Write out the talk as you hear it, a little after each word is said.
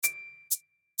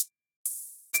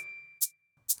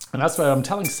And that's what I'm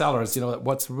telling sellers,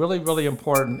 what's really, really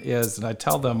important is, and I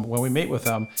tell them when we meet with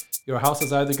them, your house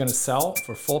is either going to sell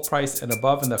for full price and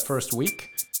above in the first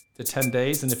week to 10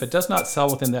 days. And if it does not sell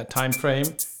within that time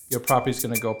frame, your property is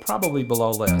going to go probably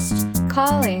below list.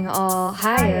 Calling all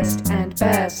highest and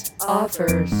best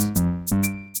offers.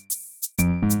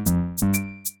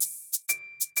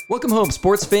 Welcome home,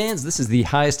 sports fans. This is the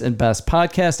Highest and Best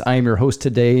podcast. I am your host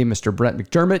today, Mr. Brent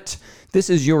McDermott. This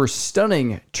is your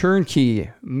stunning, turnkey,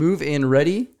 move-in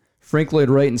ready, Frank Lloyd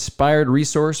Wright inspired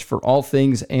resource for all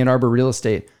things Ann Arbor real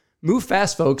estate. Move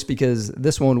fast, folks, because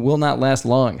this one will not last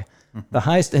long. The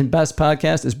Highest and Best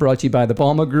podcast is brought to you by the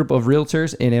Balma Group of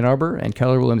Realtors in Ann Arbor and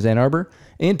Keller Williams Ann Arbor,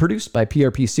 and produced by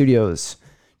PRP Studios.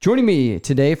 Joining me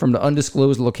today from the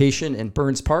undisclosed location in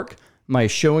Burns Park, my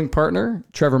showing partner,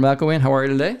 Trevor McElwain. How are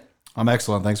you today? I'm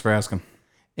excellent. Thanks for asking.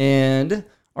 And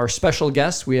our special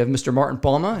guest, we have Mr. Martin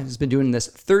Balma. He's been doing this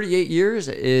 38 years,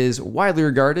 is widely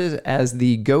regarded as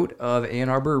the GOAT of Ann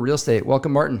Arbor real estate.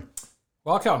 Welcome, Martin.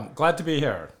 Welcome. Glad to be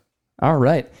here. All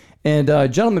right. And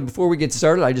gentlemen, before we get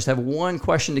started, I just have one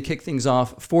question to kick things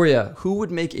off for you. Who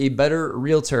would make a better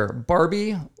realtor,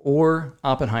 Barbie or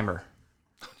Oppenheimer?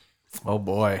 Oh,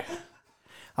 boy.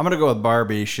 I'm going to go with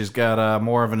Barbie. She's got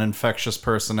more of an infectious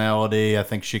personality. I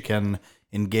think she can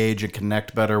engage and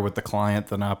connect better with the client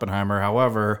than Oppenheimer.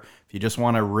 However, if you just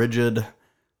want a rigid,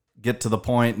 get to the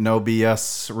point, no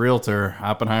BS realtor,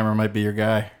 Oppenheimer might be your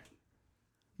guy.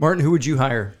 Martin, who would you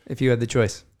hire if you had the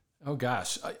choice? Oh,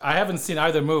 gosh. I haven't seen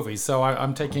either movie, so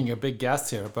I'm taking a big guess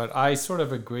here, but I sort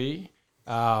of agree.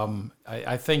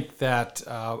 I think that,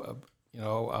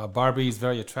 Barbie is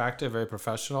very attractive, very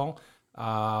professional.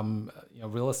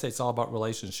 Real estate's all about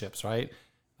relationships, right?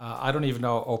 I don't even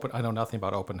know I know nothing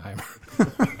about Oppenheimer.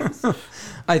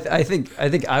 I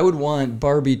think I would want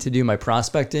Barbie to do my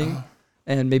prospecting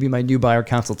and maybe my new buyer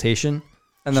consultation,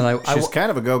 and then she's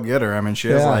kind of a go-getter. I mean, she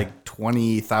has like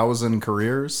 20,000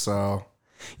 careers, so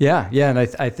yeah, and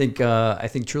I think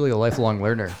truly a lifelong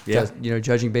learner. Yeah,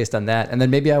 judging based on that, and then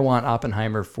maybe I want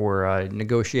Oppenheimer for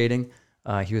negotiating.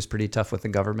 He was pretty tough with the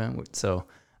government, so.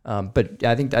 But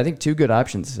I think two good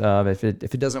options. If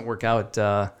it doesn't work out,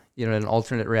 an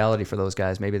alternate reality for those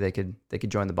guys, maybe they could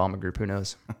join the Balma Group. Who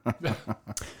knows?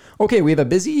 Okay, we have a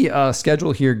busy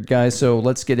schedule here, guys. So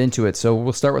let's get into it. So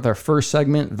we'll start with our first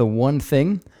segment, the one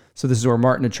thing. So this is where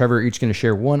Martin and Trevor are each going to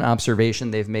share one observation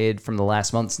they've made from the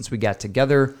last month since we got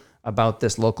together about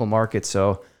this local market.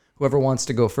 So whoever wants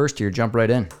to go first here, jump right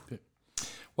in.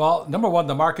 Well, number one,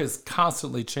 the market is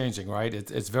constantly changing, right?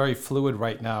 It's very fluid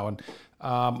right now, and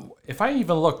if I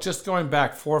even look, just going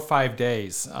back 4 or 5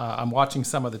 days, I'm watching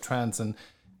some of the trends. And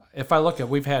if I look at,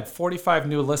 we've had 45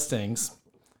 new listings,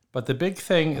 but the big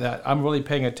thing that I'm really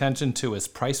paying attention to is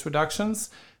price reductions.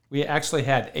 We actually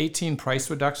had 18 price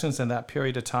reductions in that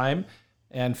period of time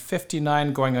and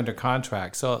 59 going under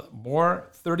contract. So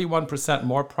 31%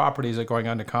 more properties are going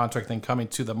under contract than coming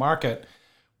to the market,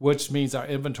 which means our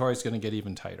inventory is going to get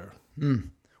even tighter.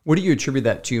 What do you attribute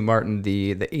that to, Martin,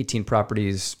 the 18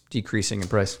 properties decreasing in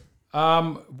price?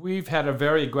 We've had a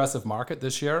very aggressive market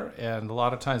this year, and a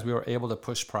lot of times we were able to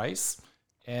push price,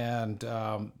 and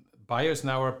buyers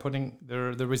now are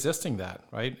they're resisting that,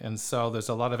 right? And so there's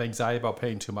a lot of anxiety about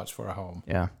paying too much for a home.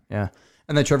 Yeah.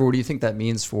 And then, Trevor, what do you think that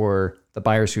means for the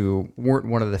buyers who weren't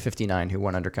one of the 59 who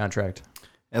went under contract?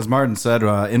 As Martin said,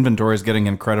 inventory is getting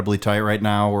incredibly tight right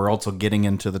now. We're also getting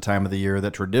into the time of the year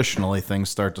that traditionally things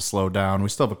start to slow down. We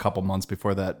still have a couple months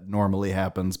before that normally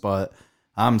happens, but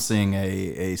I'm seeing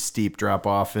a steep drop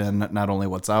off in not only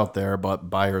what's out there, but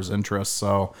buyers' interest.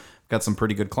 So I've got some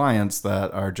pretty good clients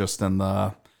that are just in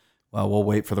we'll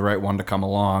wait for the right one to come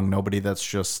along. Nobody that's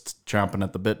just chomping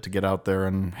at the bit to get out there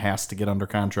and has to get under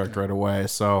contract right away.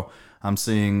 So I'm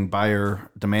seeing buyer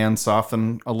demand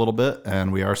soften a little bit,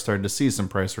 and we are starting to see some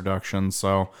price reductions.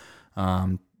 So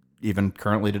even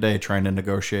currently today, trying to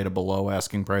negotiate a below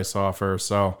asking price offer.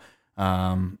 So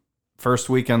first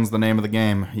weekend's the name of the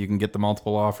game. You can get the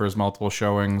multiple offers, multiple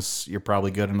showings. You're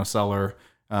probably good in a seller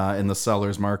in the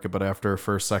seller's market, but after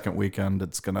first, second weekend,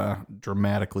 it's going to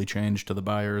dramatically change to the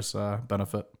buyer's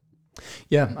benefit.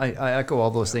 Yeah, I echo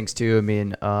all those things too. I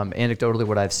mean, anecdotally,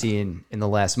 what I've seen in the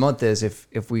last month is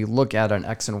if we look at an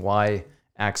X and Y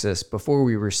axis, before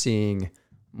we were seeing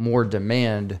more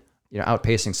demand,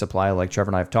 outpacing supply, like Trevor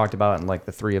and I have talked about, and like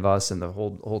the three of us and the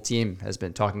whole team has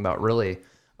been talking about really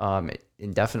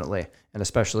indefinitely, and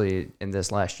especially in this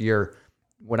last year.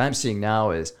 What I'm seeing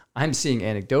now is I'm seeing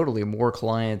anecdotally more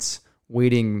clients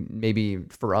waiting maybe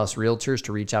for us realtors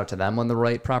to reach out to them when the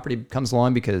right property comes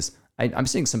along, because I'm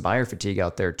seeing some buyer fatigue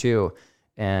out there too.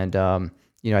 And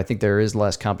I think there is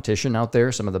less competition out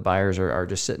there. Some of the buyers are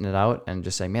just sitting it out and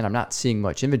just saying, man, I'm not seeing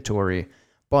much inventory,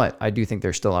 but I do think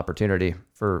there's still opportunity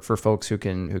for folks who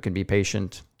can be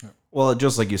patient. Well,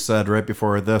 just like you said, right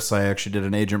before this, I actually did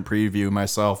an agent preview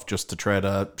myself just to try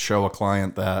to show a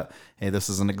client that, hey, this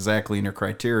isn't exactly in your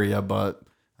criteria, but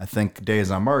I think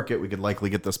days on market, we could likely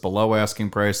get this below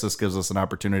asking price. This gives us an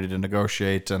opportunity to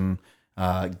negotiate and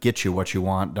get you what you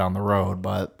want down the road.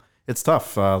 But it's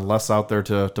tough, less out there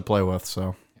to play with.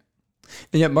 So,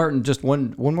 and yet, Martin, just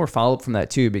one more follow up from that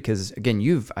too, because again,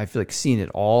 I feel like seen it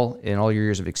all in all your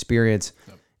years of experience.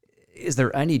 Yep. Is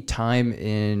there any time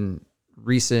in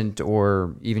recent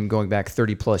or even going back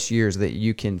 30 plus years that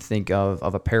you can think of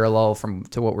a parallel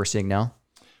to what we're seeing now?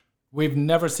 We've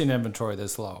never seen inventory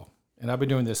this low, and I've been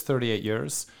doing this 38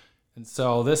 years. And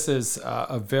so this is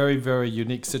a very, very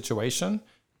unique situation.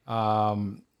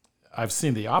 I've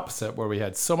seen the opposite where we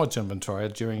had so much inventory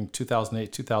during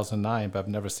 2008, 2009, but I've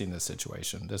never seen this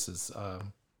situation. This is,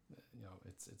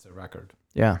 it's a record.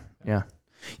 Yeah.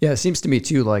 It seems to me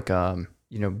too, like,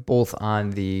 both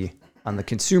on the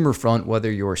consumer front,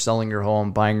 whether you're selling your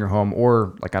home, buying your home,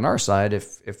 or like on our side,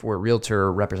 if we're a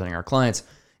realtor representing our clients,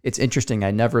 it's interesting.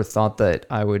 I never thought that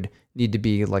I would need to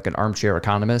be like an armchair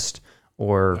economist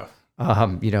or,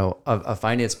 a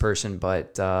finance person,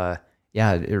 but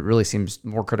it really seems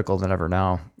more critical than ever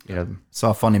now.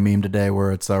 Saw a funny meme today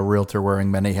where it's a realtor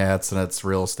wearing many hats, and it's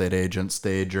real estate agent,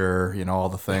 stager, all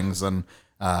the things, and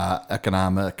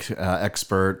economic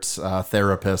expert,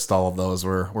 therapist. All of those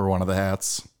were one of the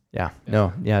hats.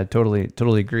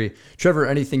 Totally agree. Trevor,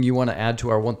 anything you want to add to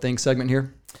our one thing segment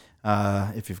here?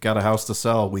 If you've got a house to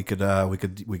sell, we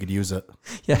could use it.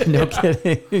 Yeah, no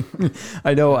kidding.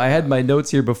 I know I had my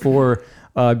notes here before,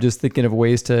 just thinking of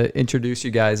ways to introduce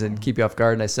you guys and keep you off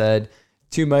guard. And I said,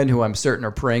 two men who I'm certain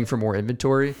are praying for more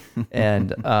inventory.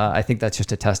 And I think that's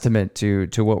just a testament to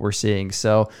what we're seeing.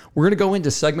 So we're going to go into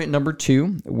segment number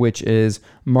 2, which is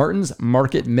Martin's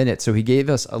Market Minute. So he gave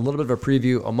us a little bit of a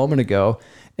preview a moment ago.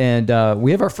 And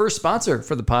we have our first sponsor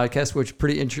for the podcast, which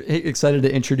pretty excited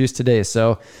to introduce today.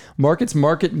 So Market's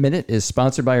Market Minute is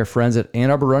sponsored by our friends at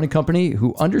Arbor Running Company,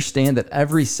 who understand that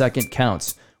every second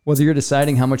counts. Whether you're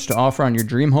deciding how much to offer on your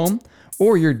dream home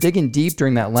or you're digging deep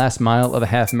during that last mile of a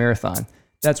half marathon.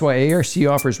 That's why ARC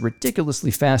offers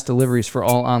ridiculously fast deliveries for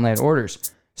all online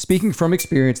orders. Speaking from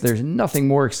experience, there's nothing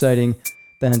more exciting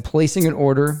than placing an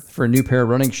order for a new pair of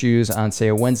running shoes on, say,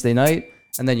 a Wednesday night,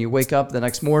 and then you wake up the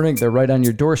next morning, they're right on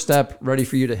your doorstep, ready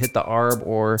for you to hit the Arbor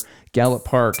or Gallup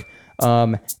Park.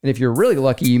 And if you're really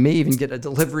lucky, you may even get a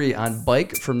delivery on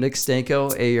bike from Nick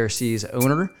Stanko, ARC's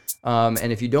owner.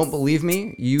 And if you don't believe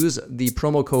me, use the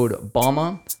promo code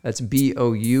BOUMA, that's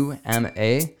BOUMA,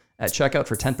 at checkout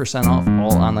for 10% off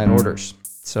all online orders.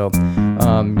 So,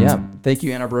 thank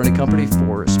you, Arbor Running Company,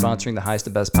 for sponsoring the Highest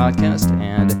to Best podcast.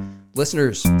 And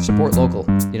listeners, support local,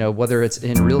 whether it's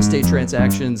in real estate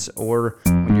transactions or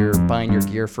when you're buying your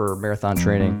gear for marathon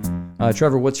training.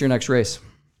 Trevor, what's your next race?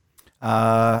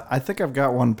 I think I've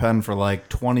got one pen for like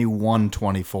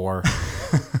 21-24.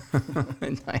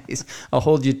 Nice. I'll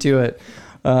hold you to it.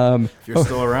 If you're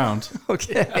still around.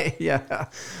 Okay. Yeah.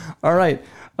 All right.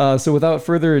 So without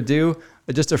further ado,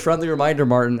 just a friendly reminder,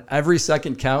 Martin, every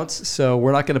second counts. So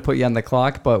we're not going to put you on the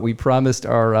clock, but we promised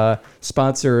our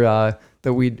sponsor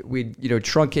that we'd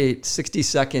truncate 60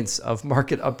 seconds of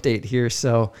market update here.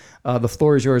 So the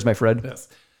floor is yours, my friend. Yes.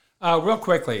 Real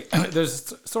quickly,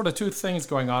 there's sort of two things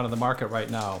going on in the market right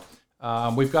now.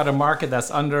 We've got a market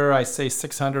that's under, I say,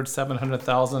 600,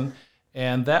 700,000,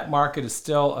 and that market is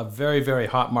still a very, very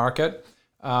hot market.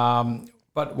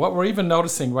 But what we're even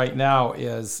noticing right now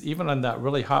is even in that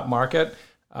really hot market,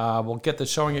 we'll get the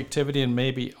showing activity and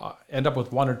maybe end up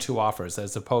with 1 or 2 offers,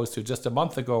 as opposed to just a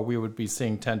month ago, we would be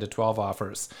seeing 10 to 12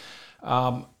 offers.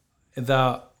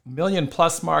 The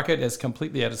million-plus market is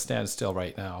completely at a standstill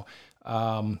right now.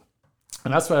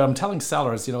 And that's what I'm telling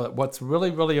sellers, what's really,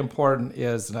 really important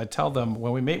is, and I tell them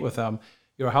when we meet with them,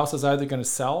 your house is either going to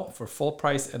sell for full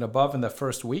price and above in the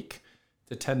first week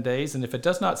to 10 days. And if it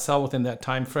does not sell within that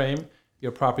time frame,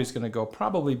 your property is going to go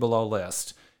probably below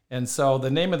list. And so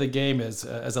the name of the game is,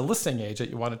 as a listing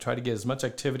agent, you want to try to get as much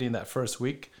activity in that first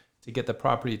week to get the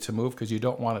property to move, because you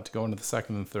don't want it to go into the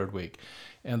second and third week.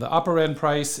 And the upper end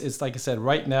price is, like I said,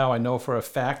 right now I know for a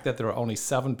fact that there are only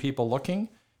 7 people looking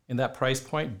in that price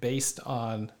point based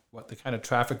on what the kind of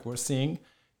traffic we're seeing.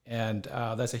 And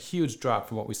that's a huge drop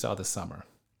from what we saw this summer.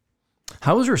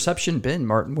 How has reception been,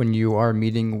 Martin, when you are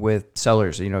meeting with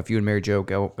sellers? If you and Mary Jo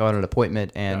go on an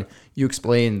appointment and you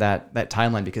explain that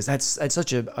timeline, because that's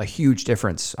such a huge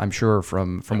difference, I'm sure,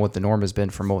 from what the norm has been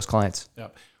for most clients. Yeah.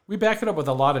 We back it up with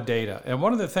a lot of data. And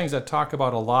one of the things I talk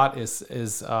about a lot is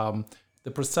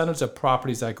the percentage of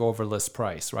properties that go over list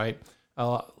price, right?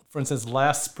 For instance,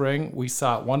 last spring, we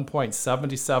saw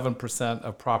 1.77%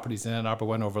 of properties in Ann Arbor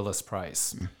went over list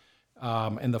price.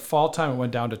 In the fall time, it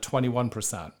went down to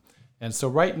 21%. And so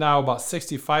right now, about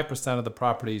 65% of the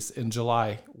properties in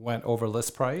July went over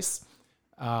list price.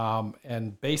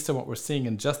 And based on what we're seeing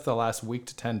in just the last week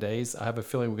to 10 days, I have a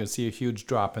feeling we're going to see a huge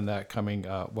drop in that coming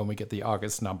when we get the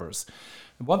August numbers.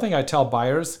 And one thing I tell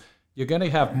buyers, you're going to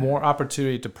have more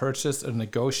opportunity to purchase and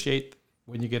negotiate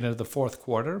when you get into the fourth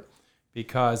quarter,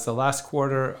 because the last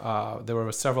quarter, there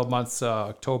were several months,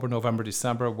 October, November,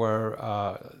 December, where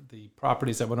the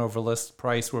properties that went over list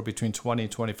price were between 20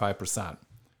 and 25%.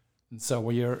 And so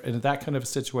when you're in that kind of a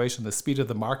situation, the speed of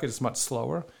the market is much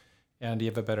slower, and you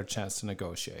have a better chance to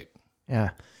negotiate. Yeah.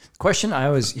 Question I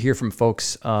always hear from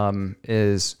folks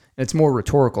is, it's more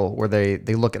rhetorical, where they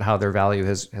look at how their value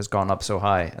has gone up so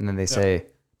high, and then they say,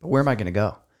 but where am I going to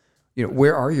go?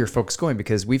 Where are your folks going?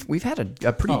 Because we've had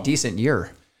a pretty decent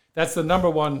year. That's the number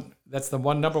one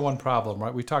problem,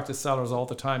 right? We talk to sellers all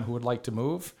the time who would like to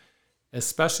move,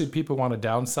 especially people who want to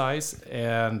downsize,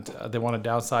 and they want to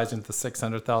downsize into the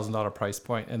 $600,000 price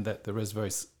point, and that there is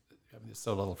there's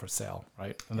so little for sale,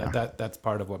 right? And that's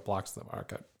part of what blocks the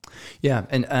market. Yeah,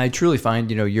 and I truly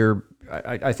find,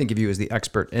 I think of you as the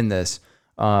expert in this.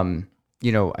 I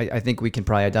think we can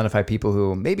probably identify people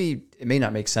who maybe it may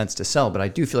not make sense to sell, but I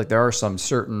do feel like there are some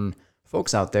certain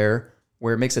folks out there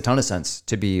where it makes a ton of sense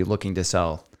to be looking to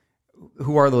sell.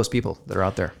 Who are those people that are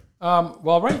out there?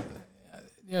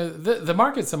 The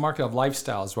market's a market of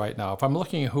lifestyles right now. If I'm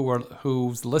looking at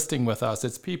who's listing with us,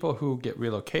 it's people who get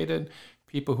relocated,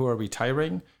 people who are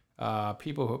retiring,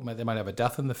 people who they might have a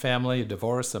death in the family, a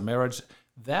divorce, a marriage.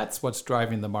 That's what's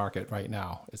driving the market right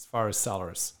now as far as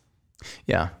sellers.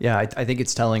 Yeah. I think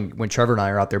it's telling when Trevor and I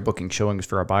are out there booking showings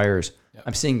for our buyers. Yep.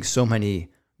 I'm seeing so many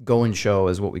go and show,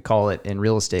 is what we call it in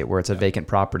real estate, where it's a vacant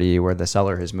property where the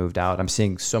seller has moved out. I'm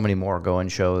seeing so many more go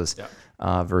and shows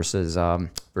versus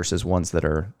ones that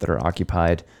are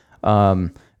occupied.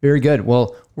 Very good.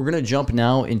 Well, we're going to jump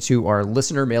now into our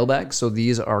listener mailbag. So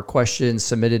these are questions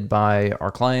submitted by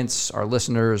our clients, our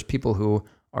listeners, people who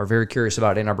are very curious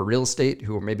about Ann Arbor real estate,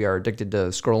 who maybe are addicted to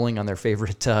scrolling on their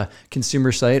favorite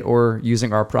consumer site or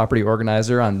using our property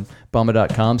organizer on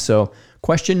Bumma.com. So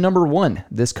question number 1,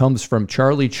 this comes from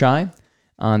Charlie Chai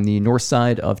on the north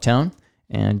side of town.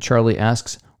 And Charlie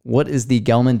asks, what is the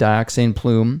Gelman dioxane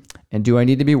plume, and do I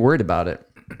need to be worried about it?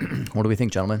 What do we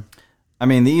think, gentlemen? I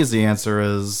mean, the easy answer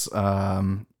is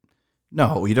no,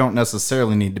 you don't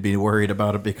necessarily need to be worried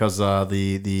about it, because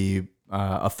the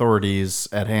authorities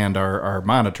at hand are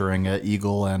monitoring it,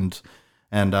 Eagle and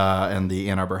the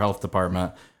Ann Arbor Health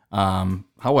Department.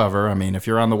 However, I mean, if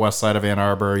you're on the west side of Ann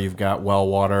Arbor, you've got well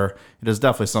water. It is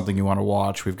definitely something you want to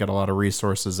watch. We've got a lot of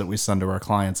resources that we send to our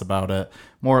clients about it.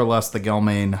 More or less, the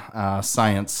Gelman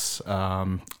science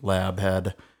lab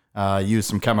had used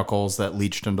some chemicals that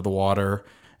leached into the water,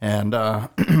 and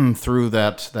through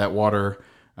that water,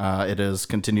 it has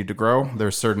continued to grow.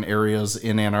 There's certain areas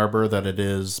in Ann Arbor that it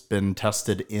has been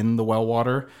tested in the well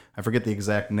water. I forget the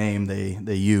exact name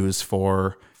they use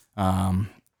for the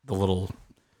little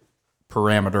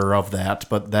parameter of that,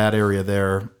 but that area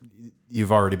there,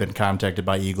 you've already been contacted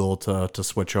by Eagle to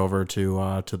switch over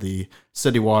to the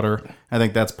city water. I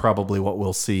think that's probably what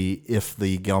we'll see if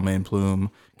the Gelman plume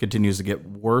continues to get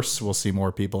worse. We'll see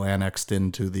more people annexed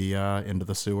into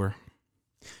the sewer.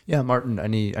 Yeah, Martin,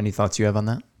 any thoughts you have on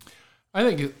that? I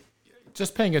think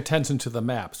just paying attention to the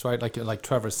maps, right? Like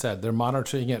Trevor said, they're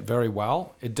monitoring it very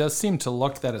well. It does seem to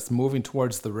look that it's moving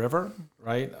towards the river,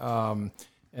 right?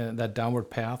 And that downward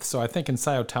path. So I think in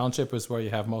Scioto Township is where you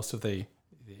have most of the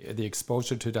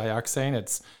exposure to dioxane.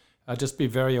 It's just be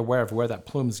very aware of where that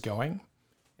plume's going.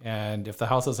 And if the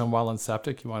house isn't well and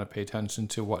septic, you want to pay attention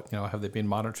to what, have they been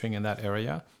monitoring in that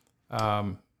area.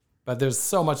 But there's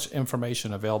so much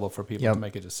information available for people to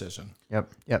make a decision.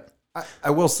 Yep. I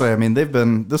will say, I mean,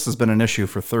 this has been an issue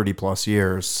for 30 plus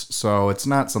years, so it's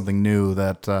not something new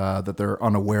that they're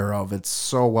unaware of. It's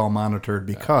so well monitored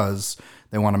because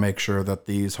they want to make sure that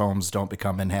these homes don't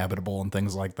become inhabitable and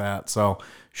things like that. So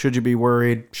should you be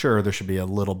worried? Sure, there should be a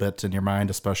little bit in your mind,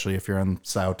 especially if you're in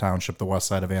Scioto Township, the west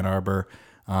side of Ann Arbor.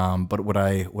 But would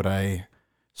I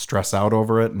stress out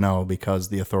over it? No, because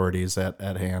the authorities at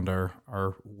hand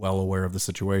are well aware of the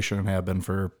situation and have been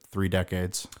for 3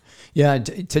 decades. Yeah,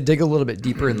 to dig a little bit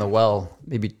deeper in the well,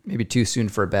 maybe too soon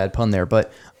for a bad pun there,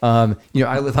 but I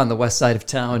live on the west side of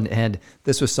town, and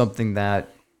this was something that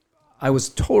I was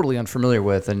totally unfamiliar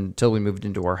with until we moved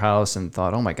into our house and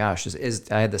thought, oh my gosh,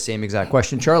 I had the same exact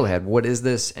question Charlie had. What is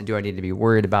this? And do I need to be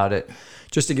worried about it?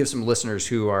 Just to give some listeners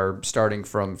who are starting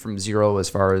from zero as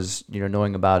far as,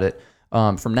 knowing about it.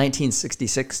 From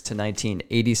 1966 to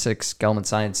 1986, Gelman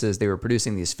Sciences, they were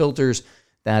producing these filters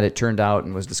that it turned out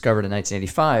and was discovered in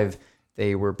 1985.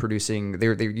 They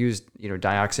used,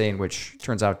 dioxane, which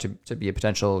turns out to be a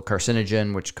potential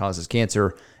carcinogen, which causes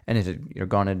cancer, and it had,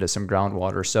 gone into some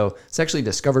groundwater. So it's actually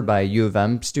discovered by a U of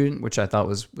M student, which I thought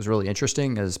was really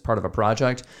interesting as part of a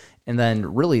project. And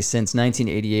then really since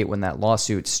 1988, when that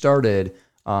lawsuit started,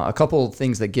 a couple of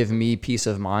things that give me peace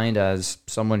of mind as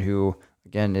someone who,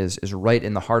 again, is right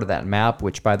in the heart of that map,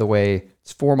 which, by the way,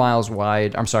 is 1 mile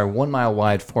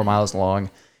wide, 4 miles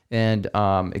long. And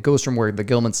it goes from where the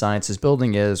Gelman Sciences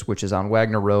building is, which is on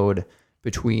Wagner Road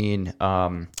between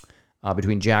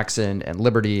Jackson and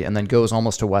Liberty, and then goes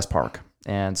almost to West Park.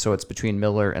 And so it's between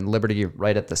Miller and Liberty,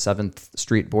 right at the 7th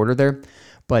Street border there.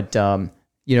 But,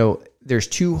 there's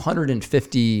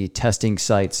 250 testing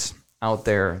sites out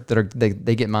there that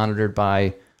they get monitored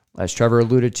by, as Trevor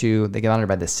alluded to, they get monitored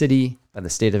by the city, by the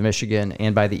state of Michigan,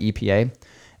 and by the EPA.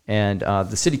 And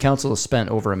the city council has spent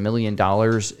over $1 million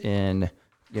in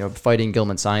fighting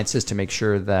Gelman Sciences to make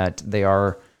sure that they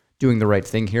are doing the right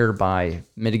thing here by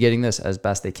mitigating this as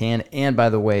best they can. And by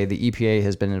the way, the EPA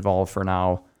has been involved for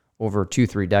now over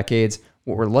 2-3 decades.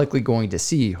 What we're likely going to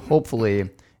see, hopefully,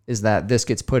 is that this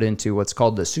gets put into what's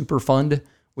called the Super Fund,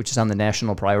 which is on the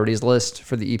national priorities list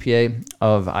for the EPA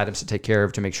of items to take care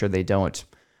of to make sure they don't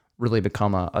really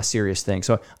become a serious thing.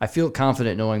 So I feel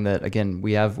confident knowing that, again,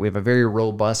 we have a very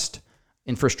robust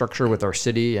infrastructure with our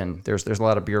city, and there's a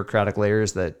lot of bureaucratic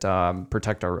layers that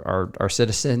protect our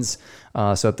citizens.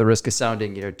 So at the risk of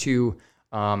sounding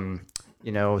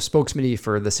spokesman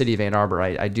for the city of Ann Arbor,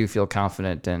 I do feel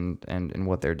confident in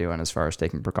what they're doing as far as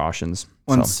taking precautions.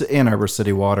 Ann Arbor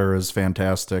city water is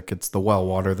fantastic. It's the well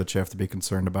water that you have to be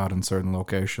concerned about in certain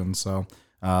locations. So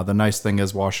the nice thing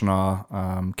is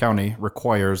Washtenaw County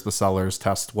requires the sellers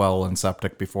test well and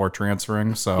septic before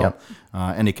transferring. So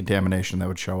any contamination that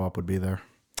would show up would be there.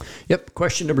 Yep.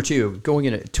 Question number 2, going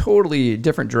in a totally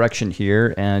different direction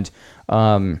here. And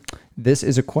this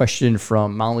is a question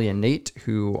from Molly and Nate,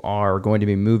 who are going to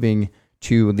be moving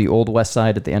to the Old West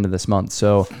Side at the end of this month.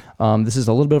 So this is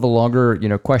a little bit of a longer,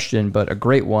 question, but a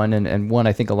great one, and one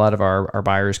I think a lot of our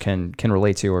buyers can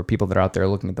relate to, or people that are out there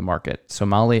looking at the market. So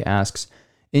Molly asks,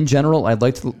 in general, I'd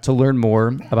like to learn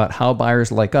more about how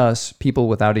buyers like us, people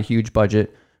without a huge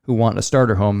budget who want a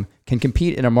starter home, can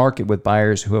compete in a market with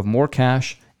buyers who have more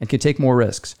cash and can take more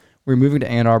risks. We're moving to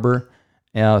Ann Arbor,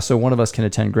 so one of us can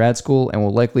attend grad school and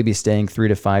will likely be staying 3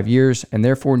 to 5 years, and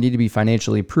therefore need to be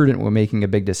financially prudent when making a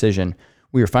big decision.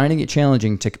 We are finding it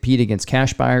challenging to compete against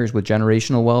cash buyers with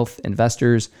generational wealth,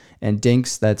 investors, and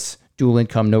dinks, that's dual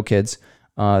income, no kids,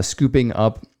 scooping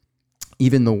up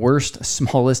even the worst,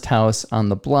 smallest house on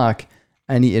the block.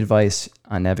 Any advice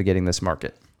on navigating this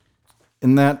market?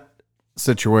 In that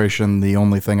situation, the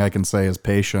only thing I can say is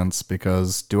patience,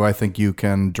 because do I think you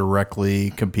can directly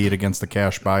compete against a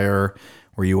cash buyer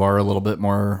where you are a little bit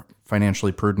more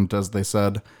financially prudent, as they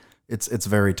said? It's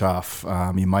very tough.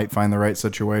 You might find the right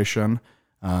situation,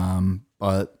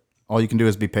 but all you can do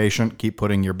is be patient, keep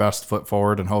putting your best foot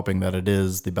forward and hoping that it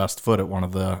is the best foot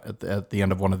at the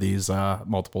end of one of these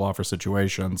multiple offer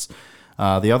situations.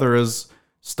 The other is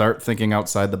start thinking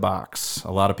outside the box.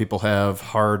 A lot of people have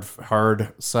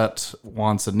hard set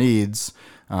wants and needs,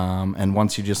 and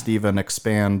once you just even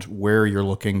expand where you're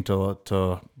looking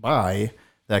to buy,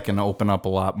 that can open up a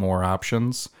lot more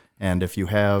options. And if you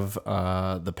have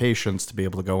the patience to be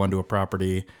able to go into a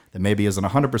property that maybe isn't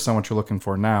 100% what you're looking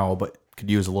for now, but could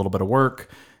use a little bit of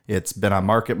work, it's been on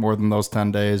market more than those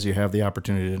 10 days, you have the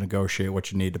opportunity to negotiate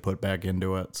what you need to put back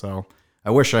into it. So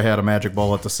I wish I had a magic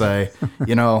bullet to say,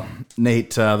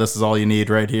 Nate, this is all you need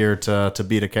right here to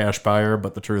beat a cash buyer.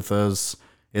 But the truth is,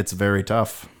 it's very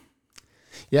tough.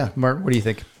 Yeah. Mark, what do you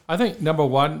think? I think number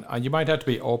one, you might have to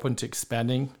be open to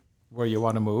expanding where you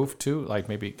want to move to, like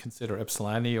maybe consider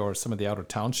Ypsilanti or some of the outer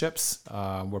townships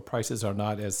where prices are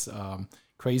not as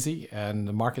crazy and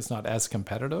the market's not as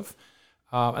competitive.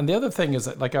 And the other thing is,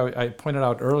 like I pointed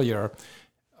out earlier,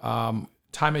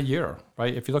 time of year,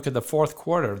 right? If you look at the fourth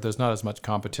quarter, there's not as much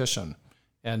competition.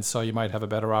 And so you might have a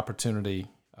better opportunity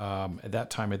at that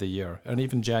time of the year, and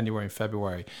even January and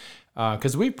February.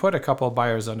 Because we put a couple of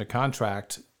buyers under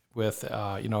contract with,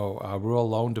 rural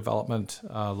loan development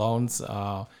loans,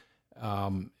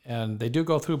 and they do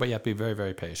go through, but you have to be very,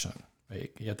 very patient.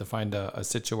 Right? You have to find a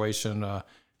situation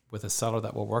with a seller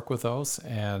that will work with those,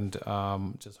 and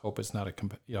just hope it's not a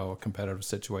competitive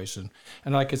situation.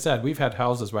 And like I said, we've had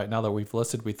houses right now that we've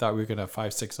listed. We thought we were going to have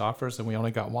 5-6 offers, and we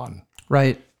only got one.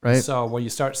 Right. So when you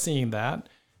start seeing that,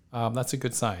 that's a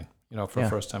good sign, for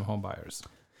first-time home buyers.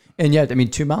 And yet, I mean,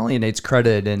 to Molly and Nate's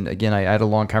credit, and again, I had a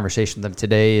long conversation with them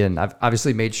today, and I've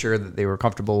obviously made sure that they were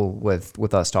comfortable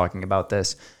with us talking about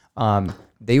this.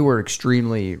 They were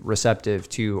extremely receptive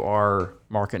to our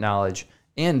market knowledge.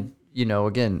 And,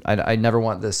 again, I never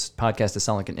want this podcast to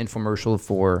sound like an infomercial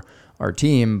for our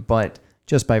team, but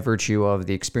just by virtue of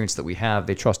the experience that we have,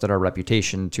 they trusted our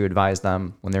reputation to advise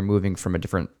them when they're moving from a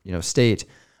different, state,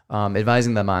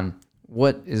 advising them on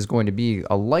what is going to be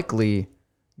a likely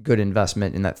good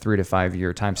investment in that 3 to 5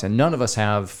 year time span. None of us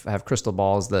have crystal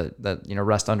balls that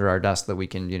rest under our desk that we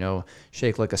can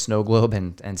shake like a snow globe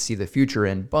and see the future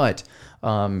in. But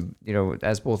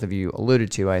as both of you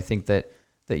alluded to, I think that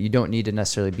you don't need to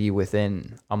necessarily be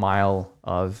within a mile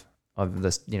of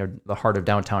this the heart of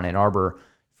downtown Ann Arbor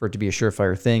for it to be a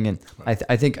surefire thing. And I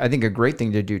think a great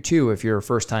thing to do too if you're a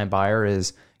first time buyer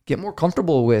is get more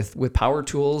comfortable with power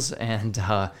tools and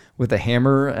with a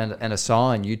hammer and a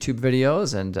saw and YouTube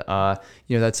videos. And,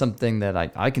 that's something that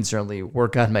I can certainly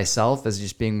work on myself as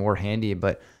just being more handy.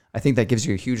 But I think that gives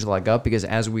you a huge leg up because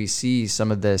as we see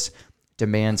some of this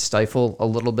demand stifle a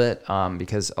little bit,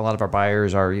 because a lot of our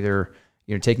buyers are either,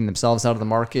 taking themselves out of the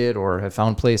market or have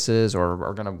found places or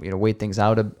are going to, wait things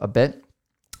out a bit.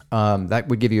 That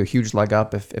would give you a huge leg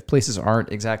up if places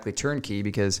aren't exactly turnkey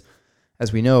because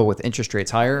as we know, with interest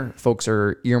rates higher, folks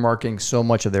are earmarking so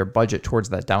much of their budget towards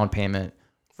that down payment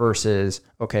versus,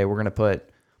 okay, we're going to put,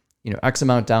 X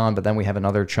amount down, but then we have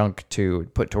another chunk to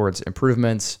put towards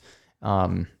improvements,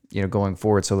 going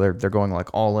forward. So they're going like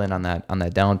all in on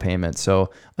that down payment. So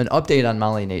an update on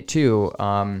Molly and Nate too.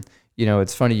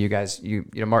 It's funny, you guys,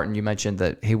 Martin, you mentioned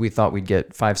that, hey, we thought we'd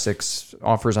get 5-6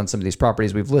 offers on some of these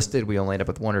properties we've listed. We only ended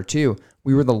up with 1 or 2.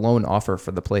 We were the lone offer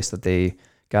for the place that they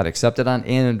got accepted on.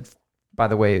 And by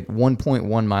the way,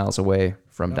 1.1 miles away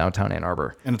from downtown Ann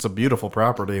Arbor. And it's a beautiful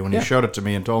property. When you showed it to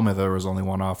me and told me there was only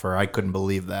one offer, I couldn't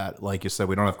believe that. Like you said,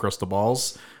 we don't have crystal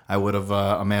balls. I would have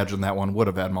imagined that one would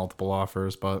have had multiple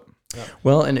offers, but...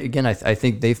 Well, and again, I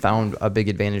think they found a big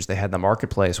advantage they had in the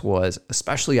marketplace was,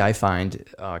 especially I find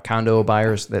condo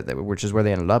buyers, which is where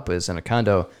they ended up is in a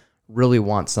condo, really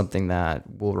want something that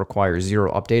will require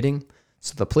zero updating.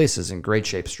 So the place is in great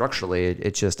shape structurally.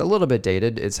 It's just a little bit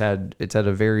dated. It's had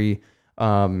a very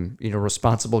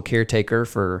responsible caretaker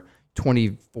for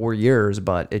 24 years,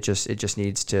 but it just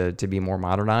needs to be more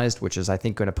modernized, which is I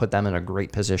think going to put them in a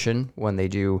great position when they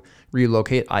do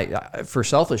relocate. I for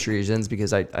selfish reasons,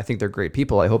 because I think they're great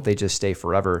people. I hope they just stay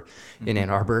forever in Ann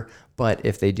Arbor. But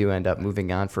if they do end up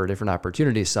moving on for a different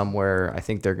opportunity somewhere, I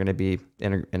think they're going to be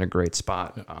in a great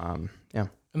spot.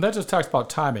 And that just talks about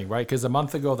timing, right? Because a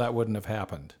month ago that wouldn't have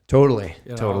happened. Totally.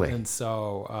 And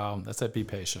so that's it. Be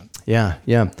patient. Yeah.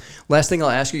 Last thing I'll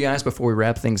ask you guys before we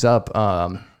wrap things up.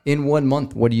 In 1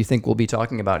 month, what do you think we'll be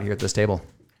talking about here at this table?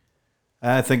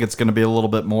 I think it's going to be a little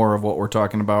bit more of what we're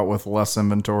talking about with less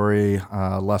inventory,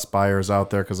 less buyers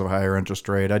out there because of higher interest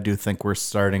rate. I do think we're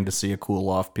starting to see a cool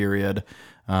off period.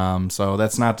 So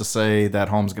that's not to say that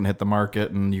home's going to hit the market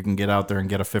and you can get out there and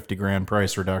get a $50,000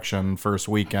 price reduction first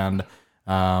weekend.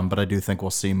 But I do think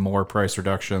we'll see more price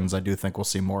reductions. I do think we'll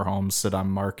see more homes sit on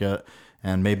market,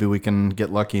 and maybe we can get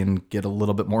lucky and get a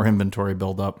little bit more inventory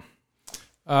build up.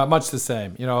 Much the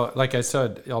same. Like I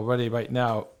said already right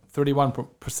now,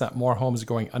 31% more homes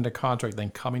going under contract than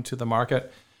coming to the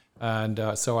market. And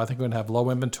so I think we're going to have low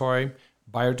inventory.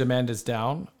 Buyer demand is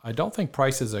down. I don't think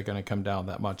prices are going to come down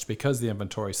that much because the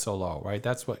inventory is so low, right?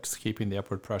 That's what's keeping the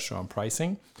upward pressure on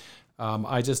pricing.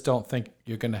 I just don't think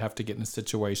you're going to have to get in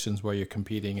situations where you're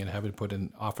competing and having to put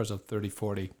in offers of 30,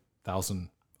 40,000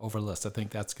 over list. I think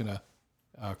that's going to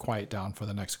quiet down for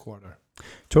the next quarter.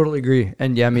 Totally agree.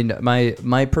 And yeah, I mean,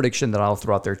 my prediction that I'll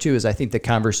throw out there too is I think the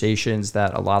conversations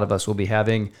that a lot of us will be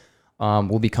having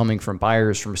will be coming from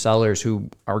buyers, from sellers who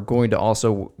are going to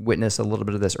also witness a little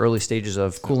bit of this early stages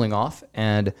of cooling off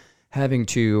and having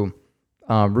to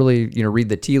really, read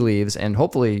the tea leaves and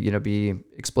hopefully, be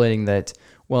explaining that,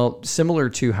 well, similar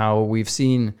to how we've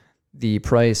seen the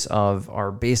price of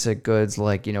our basic goods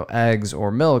like, eggs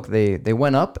or milk, they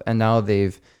went up and now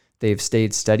they've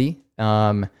stayed steady.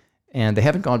 And they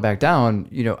haven't gone back down.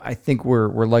 I think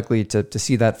we're likely to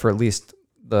see that for at least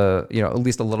a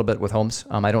little bit with homes.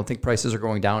 I don't think prices are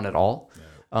going down at all,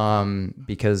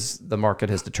 because the market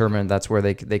has determined that's where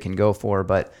they can go for.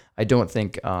 But I don't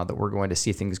think that we're going to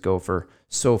see things go for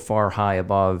so far high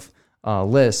above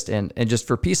list. And just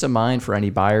for peace of mind for any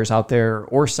buyers out there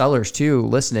or sellers too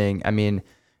listening, I mean,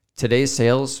 today's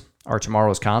sales are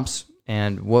tomorrow's comps.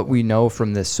 And what we know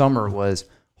from this summer was,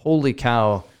 holy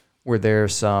cow, were there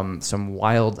some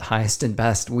wild highest and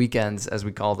best weekends, as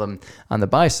we call them, on the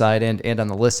buy side and on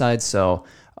the list side. So,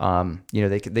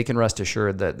 they can rest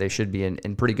assured that they should be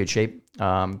in pretty good shape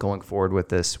going forward with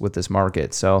this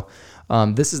market. So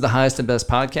this is the Highest and Best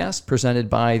podcast presented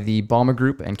by the Balma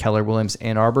Group and Keller Williams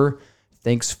Ann Arbor.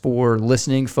 Thanks for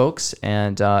listening, folks.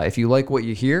 And if you like what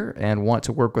you hear and want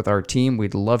to work with our team,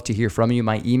 we'd love to hear from you.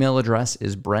 My email address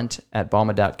is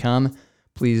brent@balma.com.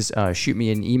 Please shoot me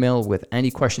an email with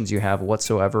any questions you have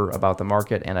whatsoever about the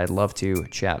market, and I'd love to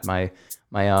chat. My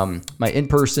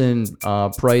in-person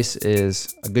price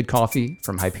is a good coffee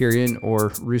from Hyperion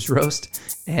or Roost Roast,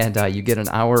 and you get an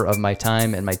hour of my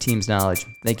time and my team's knowledge.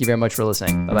 Thank you very much for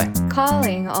listening. Bye-bye.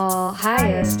 Calling all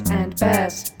highest and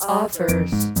best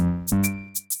offers.